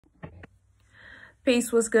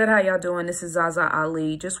Peace, what's good? How y'all doing? This is Zaza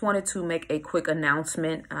Ali. Just wanted to make a quick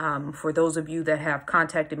announcement for those of you that have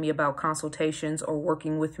contacted me about consultations or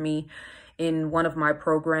working with me in one of my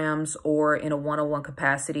programs or in a one-on-one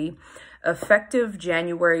capacity. Effective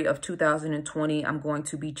January of 2020, I'm going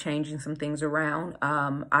to be changing some things around.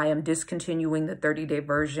 I am discontinuing the 30-day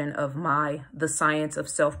version of The Science of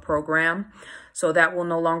Self program. So that will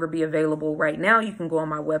no longer be available right now. You can go on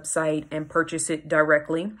my website and purchase it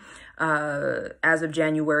directly. As of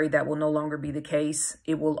January, that will no longer be the case.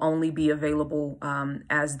 It will only be available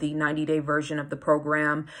as the 90-day version of the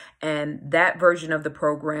program. And that version of the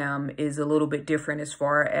program is a little bit different as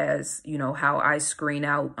far as, you know, how I screen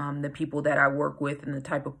out the people that I work with and the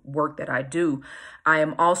type of work that I do. I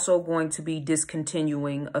am also going to be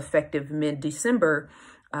discontinuing effective mid-December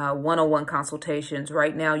one-on-one consultations.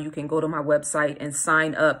 Right now, you can go to my website and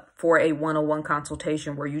sign up for a one-on-one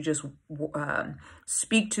consultation where you just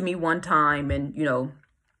speak to me one time and, you know,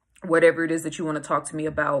 whatever it is that you want to talk to me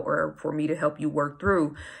about or for me to help you work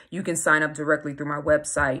through, you can sign up directly through my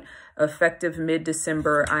website. Effective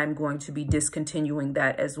mid-December, I'm going to be discontinuing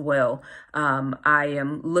that as well. I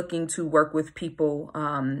am looking to work with people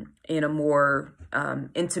in a more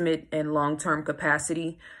intimate and long-term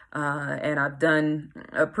capacity. And I've done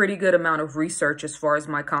a pretty good amount of research as far as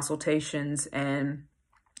my consultations and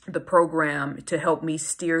the program to help me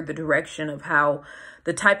steer the direction of how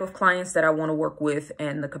the type of clients that I want to work with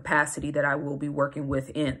and the capacity that I will be working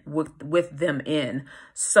with them in.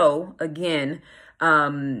 So again,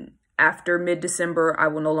 after mid-December, I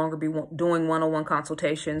will no longer be doing one-on-one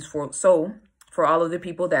consultations for all of the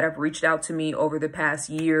people that have reached out to me over the past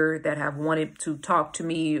year that have wanted to talk to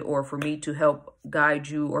me or for me to help guide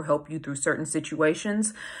you or help you through certain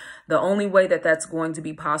situations. The only way that that's going to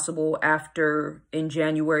be possible in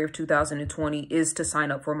January of 2020 is to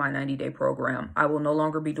sign up for my 90-day program. I will no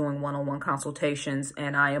longer be doing one-on-one consultations,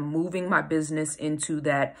 and I am moving my business into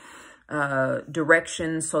that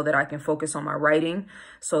direction so that I can focus on my writing,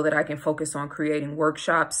 so that I can focus on creating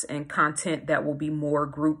workshops and content that will be more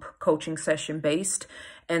group coaching session based,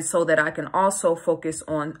 and so that I can also focus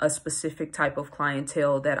on a specific type of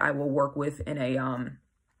clientele that I will work with in a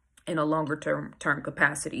longer term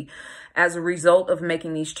capacity. As a result of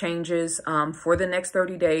making these changes, for the next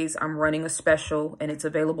 30 days, I'm running a special and it's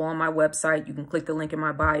available on my website. You can click the link in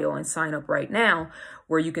my bio and sign up right now,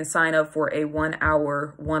 where you can sign up for a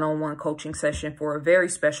 1-hour one-on-one coaching session for a very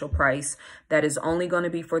special price that is only going to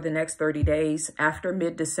be for the next 30 days. After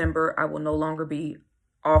mid-December, I will no longer be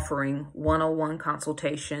offering one-on-one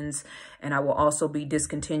consultations, and I will also be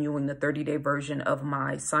discontinuing the 30-day version of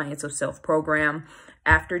my Science of Self program.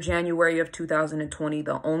 After January of 2020,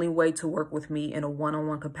 the only way to work with me in a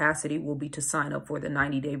one-on-one capacity will be to sign up for the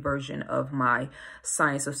 90-day version of my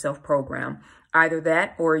Science of Self program. Either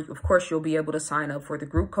that, or of course, you'll be able to sign up for the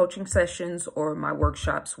group coaching sessions or my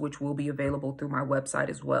workshops, which will be available through my website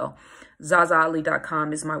as well.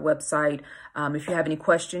 ZazaAli.com is my website. If you have any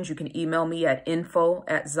questions, you can email me at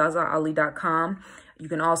info@ZazaAli.com. You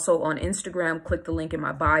can also on Instagram, click the link in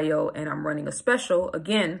my bio, and I'm running a special,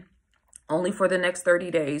 again, only for the next 30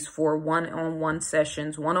 days for one-on-one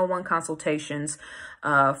sessions, one-on-one consultations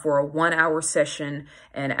for a 1-hour session.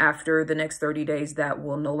 And after the next 30 days, that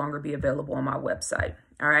will no longer be available on my website.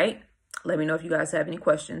 All right. Let me know if you guys have any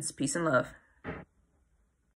questions. Peace and love.